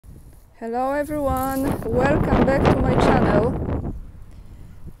Hello everyone, welcome back to my channel.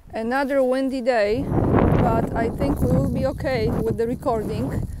 Another windy day, but I think we will be okay with the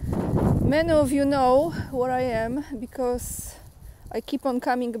recording. Many of you know where I am because I keep on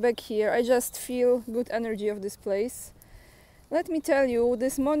coming back here. I just feel good energy of this place. Let me tell you,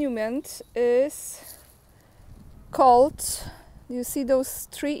 this monument is called, you see those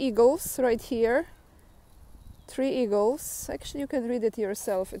three eagles right here? Three eagles. Actually, you can read it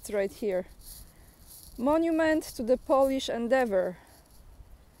yourself. It's right here. Monument to the Polish endeavor.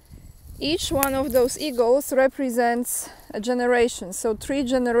 Each one of those eagles represents a generation. So 3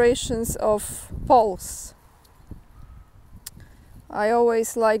 generations of Poles. I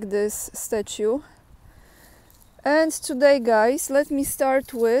always like this statue. And today, guys, let me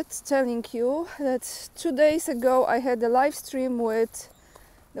start with telling you that 2 days ago I had a live stream with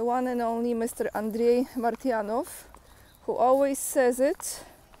the one and only Mr. Andrzej Martianov, who always says it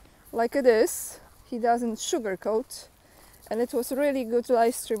like it is. He doesn't sugarcoat, and it was a really good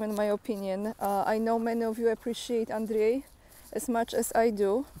live stream in my opinion. I know many of you appreciate Andrzej as much as I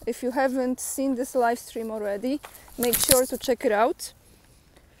do. If you haven't seen this live stream already, make sure to check it out.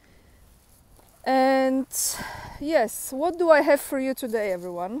 And yes, what do I have for you today,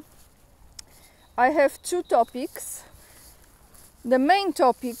 everyone? I have 2 topics. The main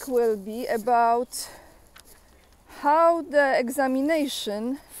topic will be about how the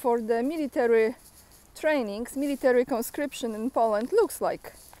examination for the military trainings, military conscription in Poland looks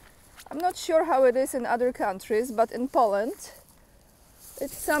like. I'm not sure how it is in other countries, but in Poland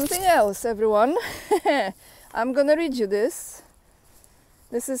it's something else, everyone. I'm gonna read you this.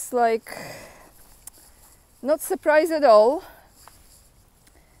 This is like not surprise at all.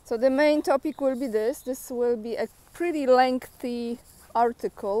 So the main topic will be this. This will be a pretty lengthy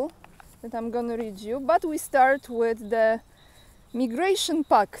article that I'm gonna read you, but we start with the Migration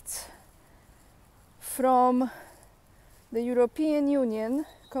Pact from the European Union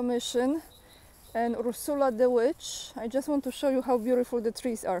Commission and Ursula the Witch. I just want to show you how beautiful the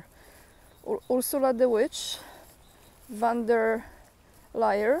trees are. Ursula the Witch, van der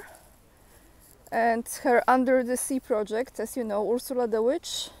Leyen, and her Under the Sea project, as you know, Ursula the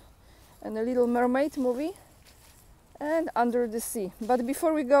Witch and a Little Mermaid movie, and Under the Sea. But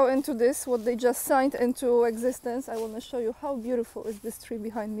before we go into this, what they just signed into existence, I want to show you how beautiful is this tree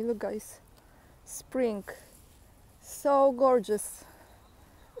behind me. Look, guys, spring, so gorgeous,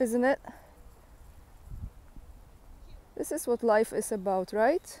 isn't it? This is what life is about,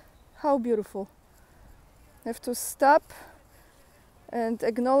 right? How beautiful. You have to stop and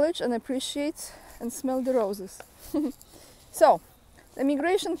acknowledge and appreciate and smell the roses. So, the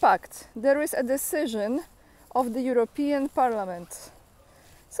Migration Pact. There is a decision of the European Parliament.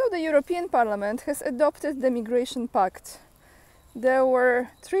 So the European Parliament has adopted the Migration Pact. There were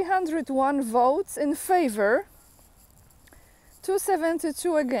 301 votes in favor,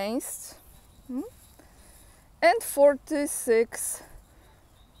 272 against, and 46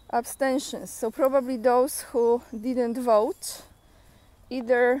 abstentions. So probably those who didn't vote,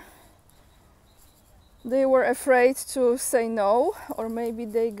 either they were afraid to say no, or maybe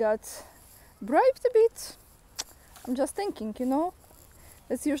they got bribed a bit. I'm just thinking, you know,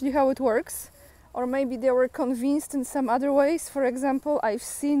 that's usually how it works. Or maybe they were convinced in some other ways. For example, I've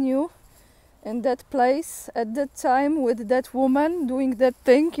seen you in that place at that time with that woman doing that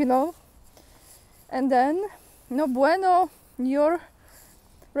thing, you know. And then, no bueno, your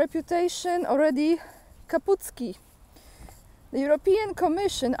reputation already kaputski. The European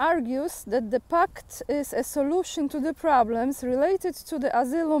Commission argues that the pact is a solution to the problems related to the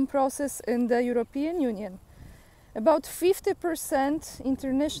asylum process in the European Union. About 50%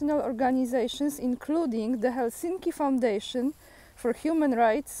 international organizations, including the Helsinki Foundation for Human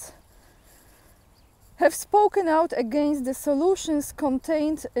Rights, have spoken out against the solutions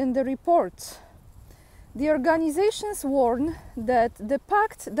contained in the report. The organizations warn that the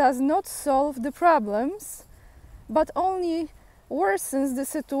pact does not solve the problems, but only worsens the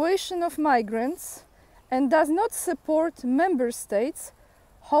situation of migrants and does not support member states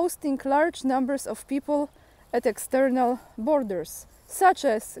hosting large numbers of people at external borders, such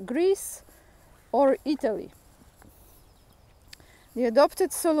as Greece or Italy. The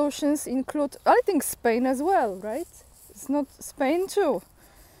adopted solutions include, I think, Spain as well, right? It's not Spain too.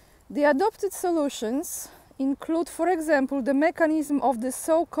 The adopted solutions include, for example, the mechanism of the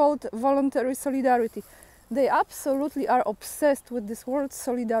so-called voluntary solidarity. They absolutely are obsessed with this word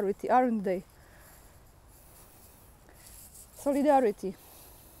solidarity, aren't they? Solidarity.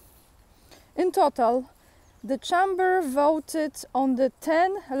 In total, the Chamber voted on the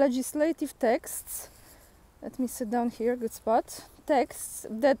 10 legislative texts. Let me sit down here, good spot. Texts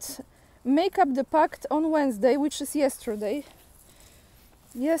that make up the pact on Wednesday, which is yesterday.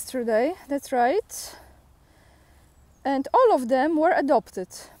 Yesterday, that's right. And all of them were adopted.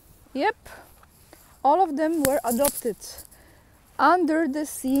 Yep, all of them were adopted. Under the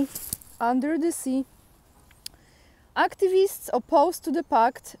sea, under the sea. Activists opposed to the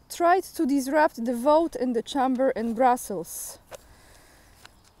pact tried to disrupt the vote in the chamber in Brussels.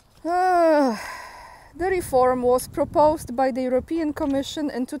 The reform was proposed by the European Commission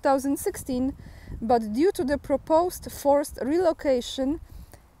in 2016, but due to the proposed forced relocation,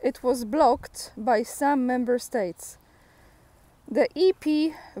 it was blocked by some member states. The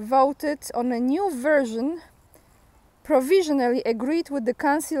EP voted on a new version, provisionally agreed with the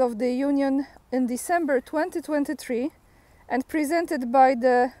Council of the Union in December 2023 and presented by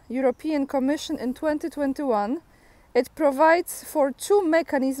the European Commission in 2021. It provides for two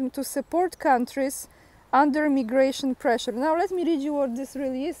mechanisms to support countries under migration pressure. Now let me read you what this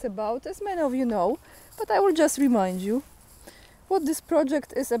really is about, as many of you know, but I will just remind you what this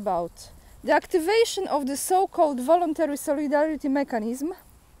project is about. The activation of the so-called voluntary solidarity mechanism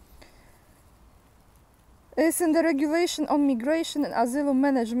is in the regulation on migration and asylum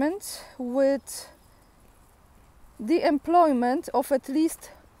management, with the employment of at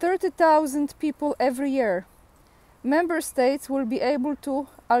least 30,000 people every year. Member states will be able to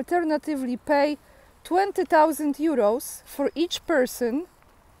alternatively pay 20,000 euros for each person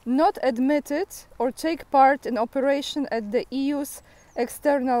not admitted or take part in operation at the EU's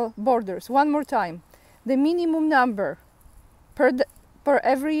external borders. One more time. The minimum number per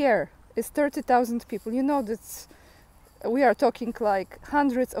every year is 30,000 people. You know that we are talking like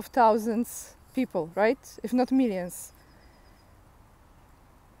hundreds of thousands people, right? If not millions.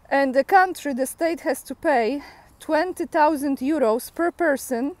 And the country, the state, has to pay 20,000 euros per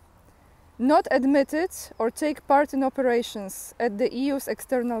person not admitted or take part in operations at the EU's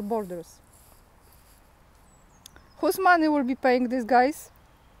external borders. Whose money will be paying this, guys?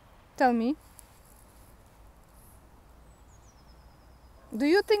 Tell me. Do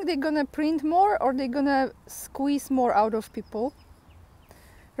you think they're gonna print more or they're gonna squeeze more out of people?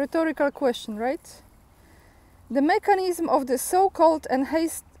 Rhetorical question, right? The mechanism of the so-called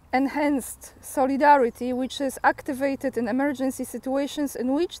enhanced solidarity, which is activated in emergency situations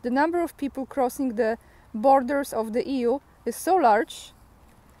in which the number of people crossing the borders of the EU is so large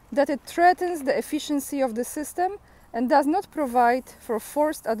that it threatens the efficiency of the system and does not provide for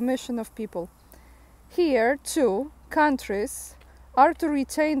forced admission of people. Here, too, countries are to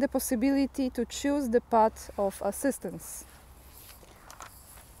retain the possibility to choose the path of assistance.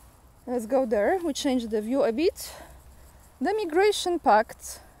 Let's go there. We change the view a bit. The Migration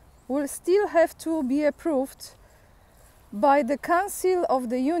Pact will still have to be approved by the Council of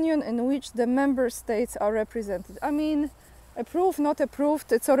the Union in which the member states are represented. I mean, approved, not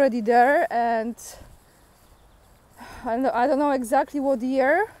approved, it's already there, and I don't know exactly what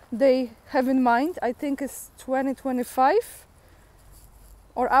year they have in mind. I think it's 2025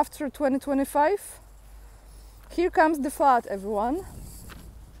 or after 2025. Here comes the flood, everyone.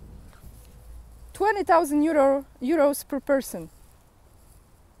 20,000 euros per person.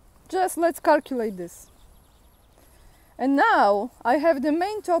 Just let's calculate this. And now I have the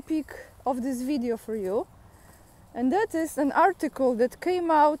main topic of this video for you, and that is an article that came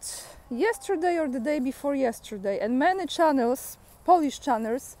out yesterday or the day before yesterday, and many channels, Polish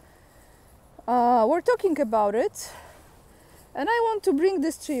channels, were talking about it. And I want to bring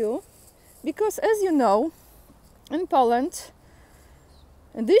this to you because, as you know, in Poland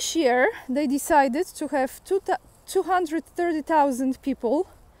this year they decided to have 230,000 people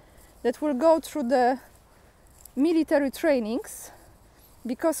that will go through the military trainings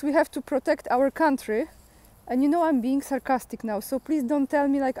because we have to protect our country. And you know I'm being sarcastic now, so please don't tell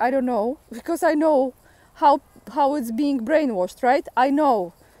me like I don't know, because I know how it's being brainwashed, right? I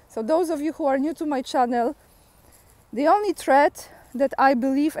know. So those of you who are new to my channel, the only threat that I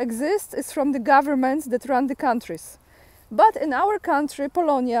believe exists is from the governments that run the countries. But in our country,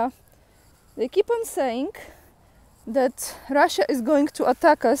 Polonia, they keep on saying that Russia is going to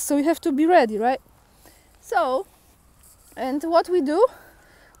attack us, so we have to be ready, right? So, and what we do?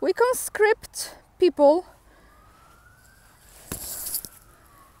 We conscript people.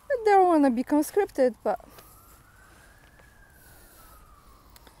 They don't want to be conscripted, but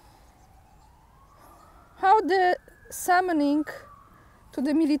how the summoning to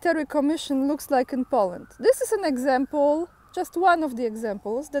the military commission looks like in Poland. This is an example, just one of the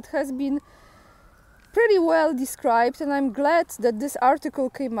examples that has been pretty well described, and I'm glad that this article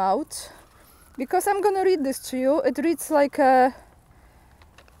came out because I'm gonna read this to you. It reads like a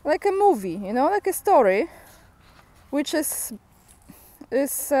movie, you know, like a story, which is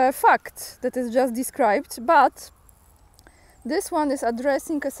is a fact that is just described, but this one is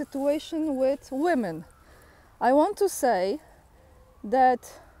addressing a situation with women. I want to say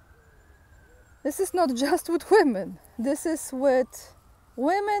that this is not just with women. This is with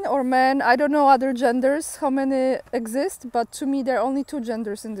women or men. I don't know other genders, how many exist, but to me there are only two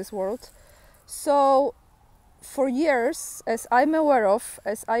genders in this world. So for years, as I'm aware of,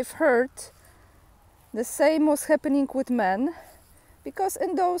 as I've heard, the same was happening with men, because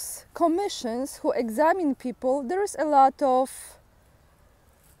in those commissions who examine people, there's a lot of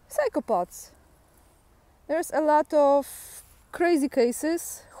psychopaths. There's a lot of crazy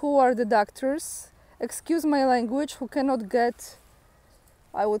cases who are the doctors, excuse my language, who cannot get,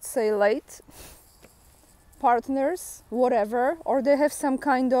 I would say, late partners, whatever, or they have some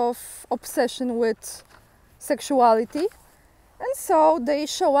kind of obsession with sexuality, and so they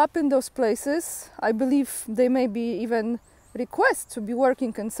show up in those places. I believe they maybe even request to be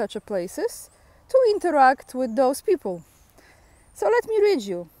working in such a places to interact with those people. So let me read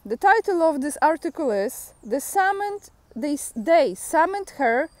you. The title of this article is they summoned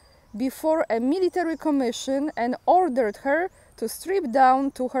her before a military commission and ordered her to strip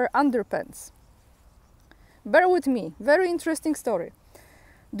down to her underpants. Bear with me, very interesting story.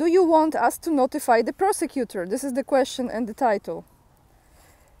 Do you want us to notify the prosecutor? This is the question and the title.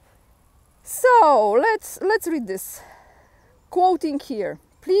 So let's read this. Quoting here,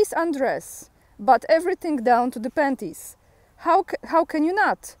 please undress, but everything down to the panties. How can you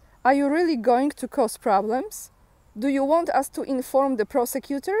not? Are you really going to cause problems? Do you want us to inform the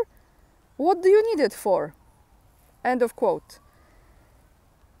prosecutor? What do you need it for? End of quote.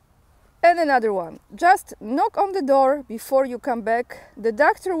 And another one. Just knock on the door before you come back. The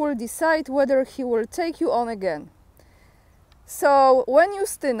doctor will decide whether he will take you on again. So when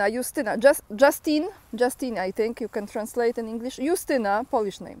Justine, I think you can translate in English, Justyna,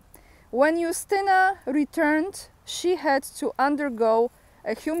 Polish name. When Justyna returned, she had to undergo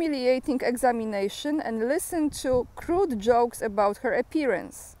a humiliating examination and listen to crude jokes about her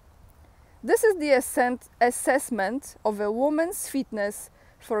appearance. This is the assessment of a woman's fitness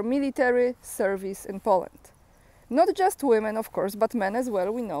for military service in Poland. Not just women, of course, but men as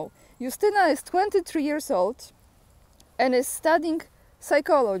well, we know. Justyna is 23 years old and is studying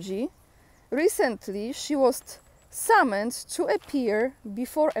psychology. Recently, she was summoned to appear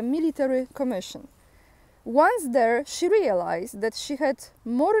before a military commission. Once there, she realized that she had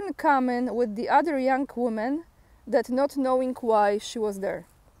more in common with the other young women than not knowing why she was there.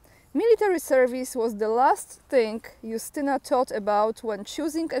 Military service was the last thing Justyna thought about when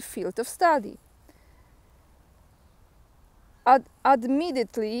choosing a field of study.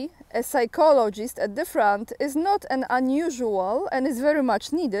 Admittedly, a psychologist at the front is not an unusual and is very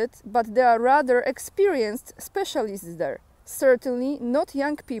much needed, but there are rather experienced specialists there. Certainly not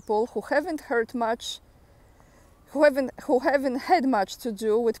young people who haven't had much to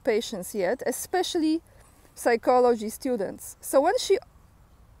do with patients yet, especially psychology students. So when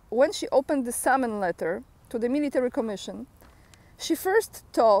she opened the summon letter to the military commission, she first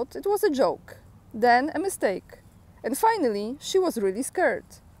thought it was a joke, then a mistake, and finally she was really scared.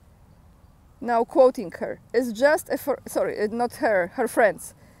 Now quoting her, it's just a her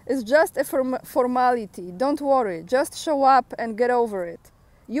friends, it's just a formality, don't worry, just show up and get over it.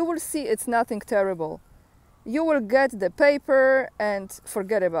 You will see it's nothing terrible. You will get the paper and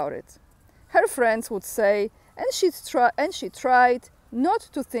forget about it. Her friends would say, and she tried not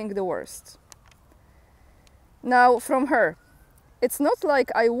to think the worst. Now from her, it's not like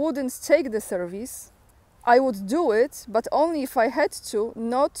I wouldn't take the service. I would do it, but only if I had to,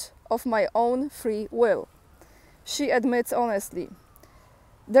 not of my own free will. She admits honestly.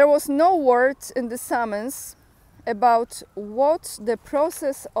 There was no word in the summons about what the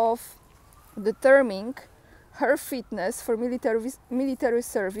process of determining her fitness for military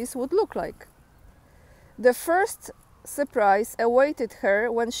service would look like. The first surprise awaited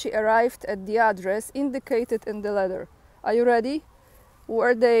her when she arrived at the address indicated in the letter. Are you ready?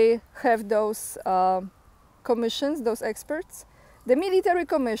 Where they have those commissions, those experts? The military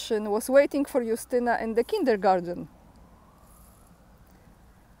commission was waiting for Justyna in the kindergarten.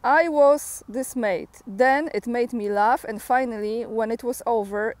 I was dismayed. Then it made me laugh, and finally, when it was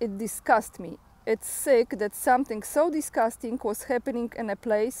over, it disgusted me. It's sick that something so disgusting was happening in a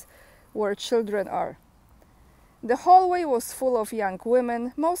place where children are. The hallway was full of young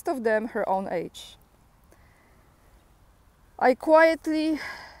women, most of them her own age. I quickly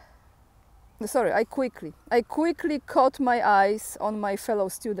caught my eyes on my fellow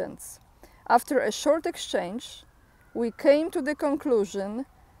students. After a short exchange, we came to the conclusion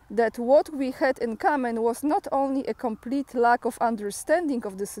that what we had in common was not only a complete lack of understanding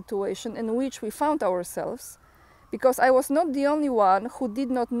of the situation in which we found ourselves, because I was not the only one who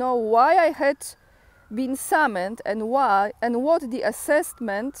did not know why I had been summoned and why and what the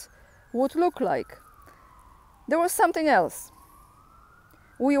assessment would look like. There was something else.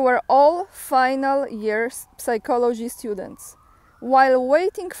 We were all final year psychology students. While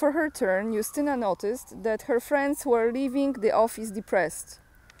waiting for her turn, Justyna noticed that her friends were leaving the office depressed.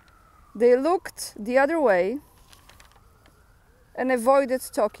 They looked the other way and avoided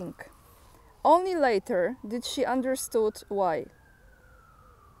talking. Only later did she understood why.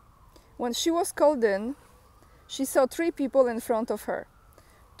 When she was called in, she saw 3 people in front of her.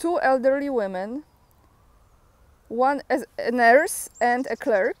 2 elderly women, one as a nurse and a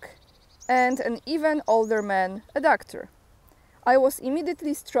clerk, and an even older man, a doctor. I was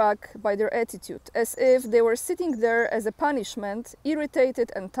immediately struck by their attitude, as if they were sitting there as a punishment,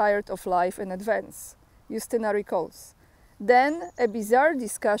 irritated and tired of life in advance, Justyna recalls. Then a bizarre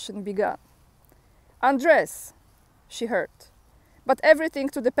discussion began. "Undress," she heard, "but everything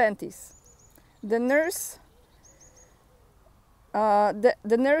to the panties." The nurse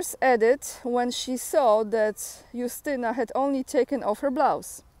added when she saw that Justyna had only taken off her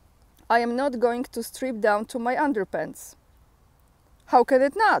blouse, "I am not going to strip down to my underpants." "How can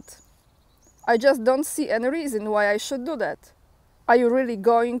it not? I just don't see any reason why I should do that. Are you really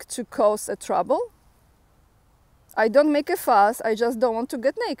going to cause a trouble?" "I don't make a fuss, I just don't want to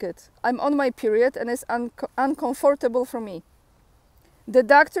get naked. I'm on my period and it's uncomfortable for me. The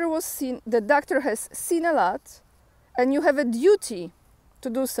doctor has seen a lot and you have a duty to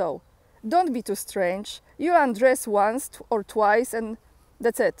do so. Don't be too strange. You undress once or twice and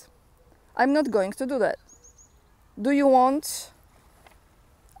that's it. I'm not going to do that. Do you want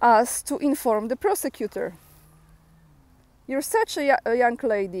us to inform the prosecutor?" "You're such a young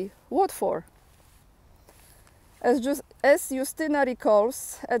lady. What for?" As Justyna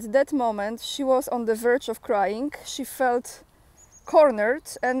recalls, at that moment she was on the verge of crying. She felt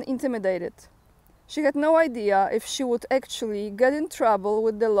cornered and intimidated. She had no idea if she would actually get in trouble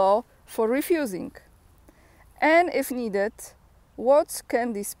with the law for refusing. And if needed, what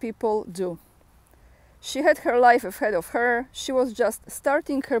can these people do? She had her life ahead of her. She was just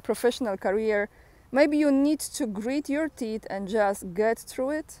starting her professional career. Maybe you need to grit your teeth and just get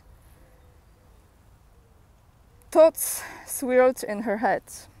through it? Thoughts swirled in her head.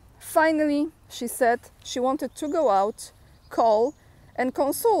 Finally, she said she wanted to go out, call, and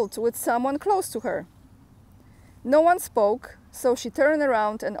consult with someone close to her. No one spoke, so she turned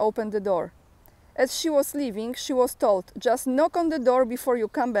around and opened the door. As she was leaving, she was told, "Just knock on the door before you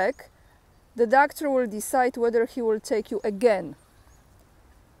come back. The doctor will decide whether he will take you again."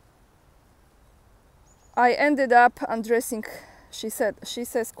 "I ended up undressing," she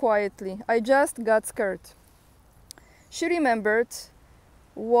says quietly. "I just got scared." She remembered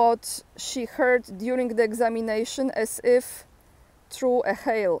what she heard during the examination as if through a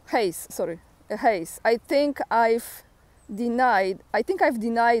haze. "I think I've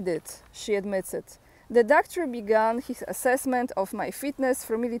denied it," she admits it. "The doctor began his assessment of my fitness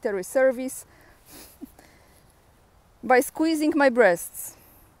for military service by squeezing my breasts.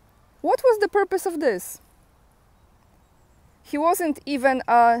 What was the purpose of this? He wasn't even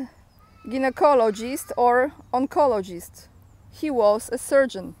a gynecologist or oncologist. He was a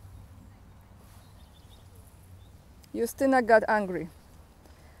surgeon." Justyna got angry.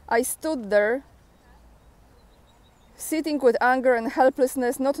 "I stood there, sitting with anger and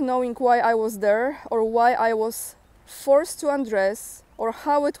helplessness, not knowing why I was there or why I was forced to undress or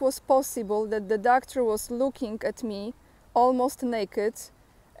how it was possible that the doctor was looking at me almost naked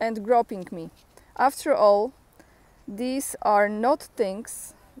and groping me. After all, these are not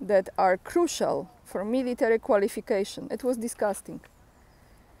things that are crucial for military qualification." It was disgusting.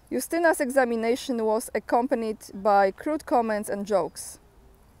 Justyna's examination was accompanied by crude comments and jokes.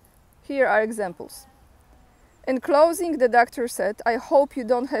 Here are examples. In closing, the doctor said, "I hope you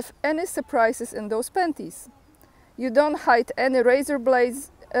don't have any surprises in those panties. You don't hide any razor blades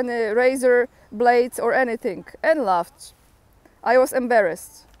or anything," and laughed. I was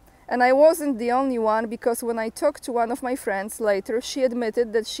embarrassed. And I wasn't the only one, because when I talked to one of my friends later, she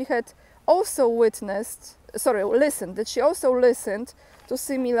admitted that she had also listened to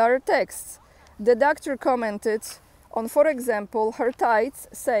similar texts. The doctor commented on, for example, her tights,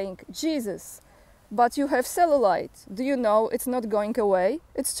 saying, "Jesus, but you have cellulite. Do you know it's not going away?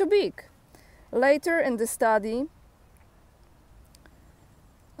 It's too big." Later in the study,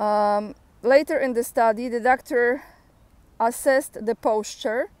 the doctor assessed the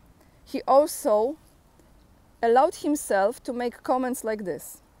posture. He also allowed himself to make comments like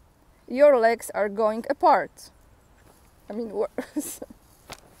this: your legs are going apart. I mean,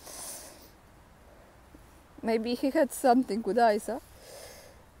 maybe he had something with eyes, huh?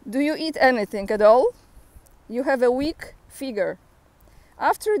 Do you eat anything at all? You have a weak figure.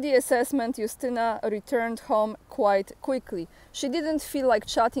 After the assessment, Justyna returned home quite quickly. She didn't feel like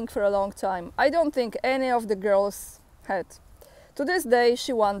chatting for a long time. I don't think any of the girls had. To this day,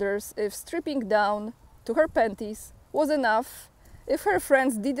 she wonders if stripping down to her panties was enough, if her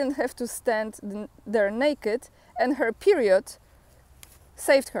friends didn't have to stand there naked, and her period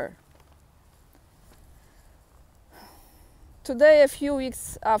saved her. Today, a few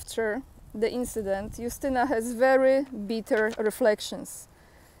weeks after the incident, Justyna has very bitter reflections.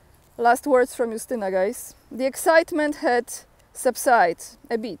 Last words from Justyna, guys. The excitement had subsided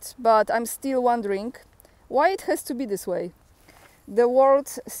a bit, but I'm still wondering why it has to be this way. The world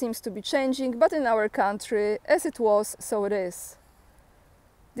seems to be changing, but in our country, as it was, so it is.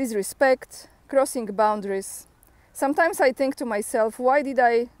 Disrespect, crossing boundaries. Sometimes I think to myself, why did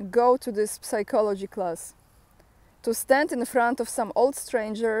I go to this psychology class? To stand in front of some old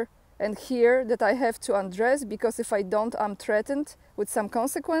stranger and hear that I have to undress because if I don't, I'm threatened with some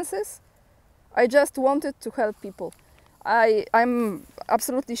consequences? I just wanted to help people. I'm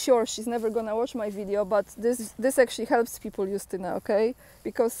absolutely sure she's never gonna watch my video, but this actually helps people, Justyna, okay?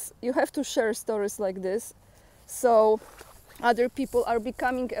 Because you have to share stories like this, so other people are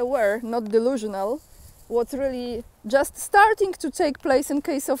becoming aware, not delusional, what's really just starting to take place in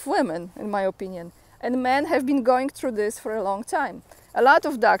case of women, in my opinion. And men have been going through this for a long time. A lot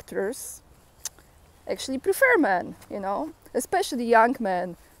of doctors actually prefer men, you know, especially young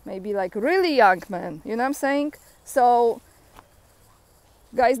men, maybe like really young men, you know what I'm saying? So,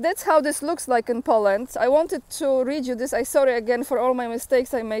 guys, that's how this looks like in Poland. I wanted to read you this. I'm sorry again for all my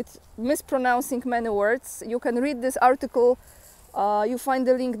mistakes I made, mispronouncing many words. You can read this article. You find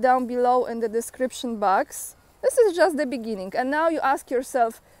the link down below in the description box. This is just the beginning. And now you ask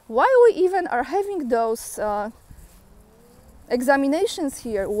yourself, why we even are having those examinations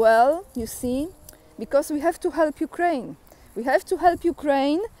here? Well, you see, because we have to help Ukraine. We have to help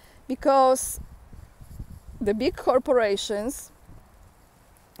Ukraine because the big corporations,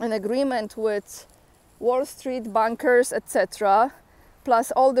 in agreement with Wall Street bankers, etc.,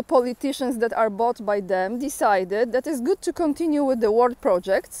 plus all the politicians that are bought by them, decided that it's good to continue with the world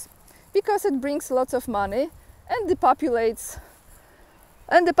projects because it brings lots of money and depopulates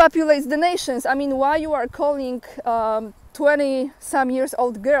the nations. I mean, why you are calling 20-some years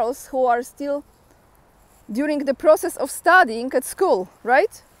old girls who are still during the process of studying at school,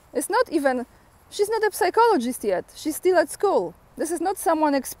 right? It's not even, she's not a psychologist yet, she's still at school. This is not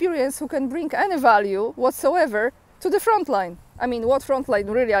someone experienced who can bring any value whatsoever to the front line. I mean, what front line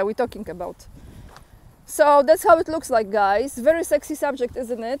really are we talking about? So that's how it looks like, guys. Very sexy subject,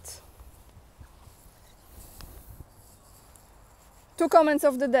 isn't it? 2 comments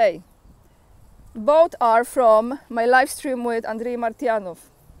of the day. Both are from my live stream with Andrei Martianov.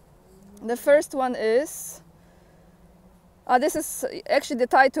 The first one is, this is actually the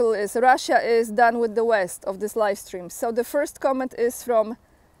title is Russia is done with the West of this live stream. So the first comment is from,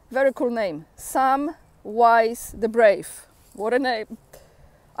 very cool name, Sam Wise the Brave. What a name.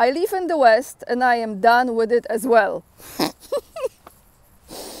 I live in the West and I am done with it as well.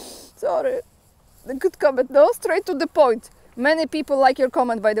 Sorry. The good comment, no? Straight to the point. Many people like your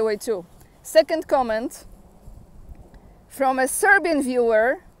comment, by the way, too. Second comment from a Serbian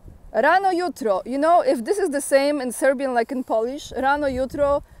viewer, Rano jutro. You know, if this is the same in Serbian like in Polish, Rano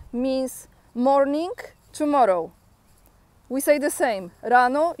jutro means morning, tomorrow. We say the same,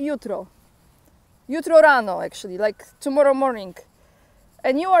 Rano jutro. Jutro rano, actually, like tomorrow morning.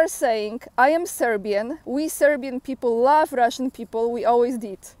 And you are saying, I am Serbian, we Serbian people love Russian people, we always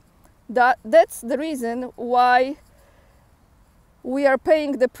did. That's the reason why we are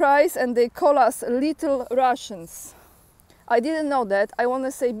paying the price and they call us little Russians. I didn't know that. I want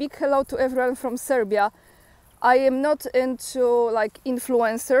to say big hello to everyone from Serbia. I am not into like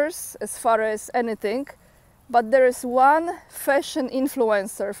influencers as far as anything, but there is one fashion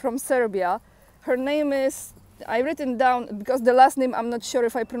influencer from Serbia. Her name is, I written down because the last name I'm not sure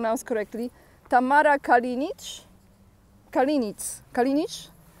if I pronounce correctly, Tamara Kalinic.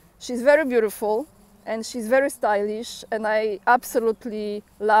 She's very beautiful and she's very stylish and I absolutely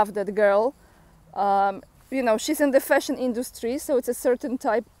love that girl. You know, she's in the fashion industry, so it's a certain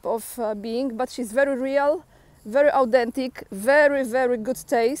type of being, but she's very real, very authentic, very, very good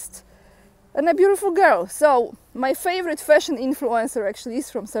taste, and a beautiful girl. So my favorite fashion influencer actually is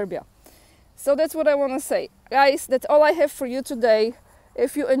from Serbia. So that's what I want to say. Guys, that's all I have for you today.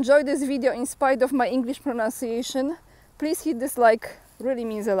 If you enjoyed this video in spite of my English pronunciation, please hit this like really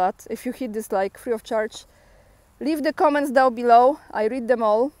means a lot. If you hit this like free of charge, leave the comments down below. I read them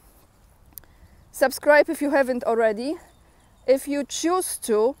all. Subscribe if you haven't already. If you choose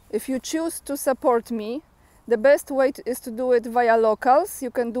to support me, the best way is to do it via locals.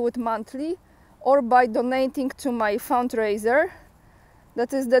 You can do it monthly or by donating to my fundraiser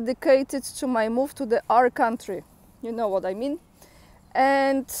that is dedicated to my move to our country. You know what I mean.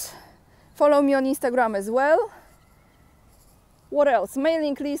 And follow me on Instagram as well. What else?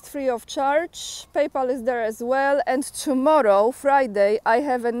 Mailing list free of charge. PayPal is there as well. And tomorrow, Friday, I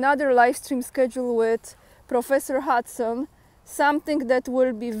have another live stream scheduled with Professor Hudson. Something that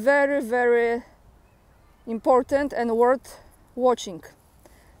will be very, very important and worth watching.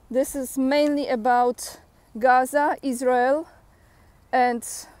 This is mainly about Gaza, Israel, and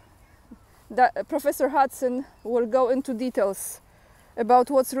Professor Hudson will go into details about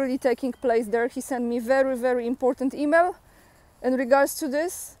what's really taking place there. He sent me very, very important email in regards to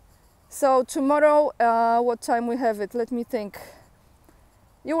this. So tomorrow, what time we have it? Let me think.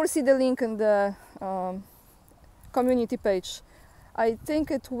 You will see the link in the community page. I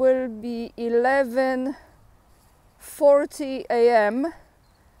think it will be 11:40 a.m.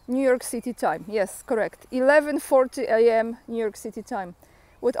 New York City time. Yes, correct. 11:40 a.m. New York City time.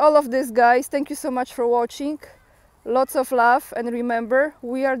 With all of this, guys, thank you so much for watching. Lots of love, and remember,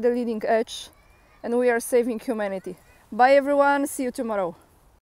 we are the leading edge and we are saving humanity. Bye everyone, see you tomorrow.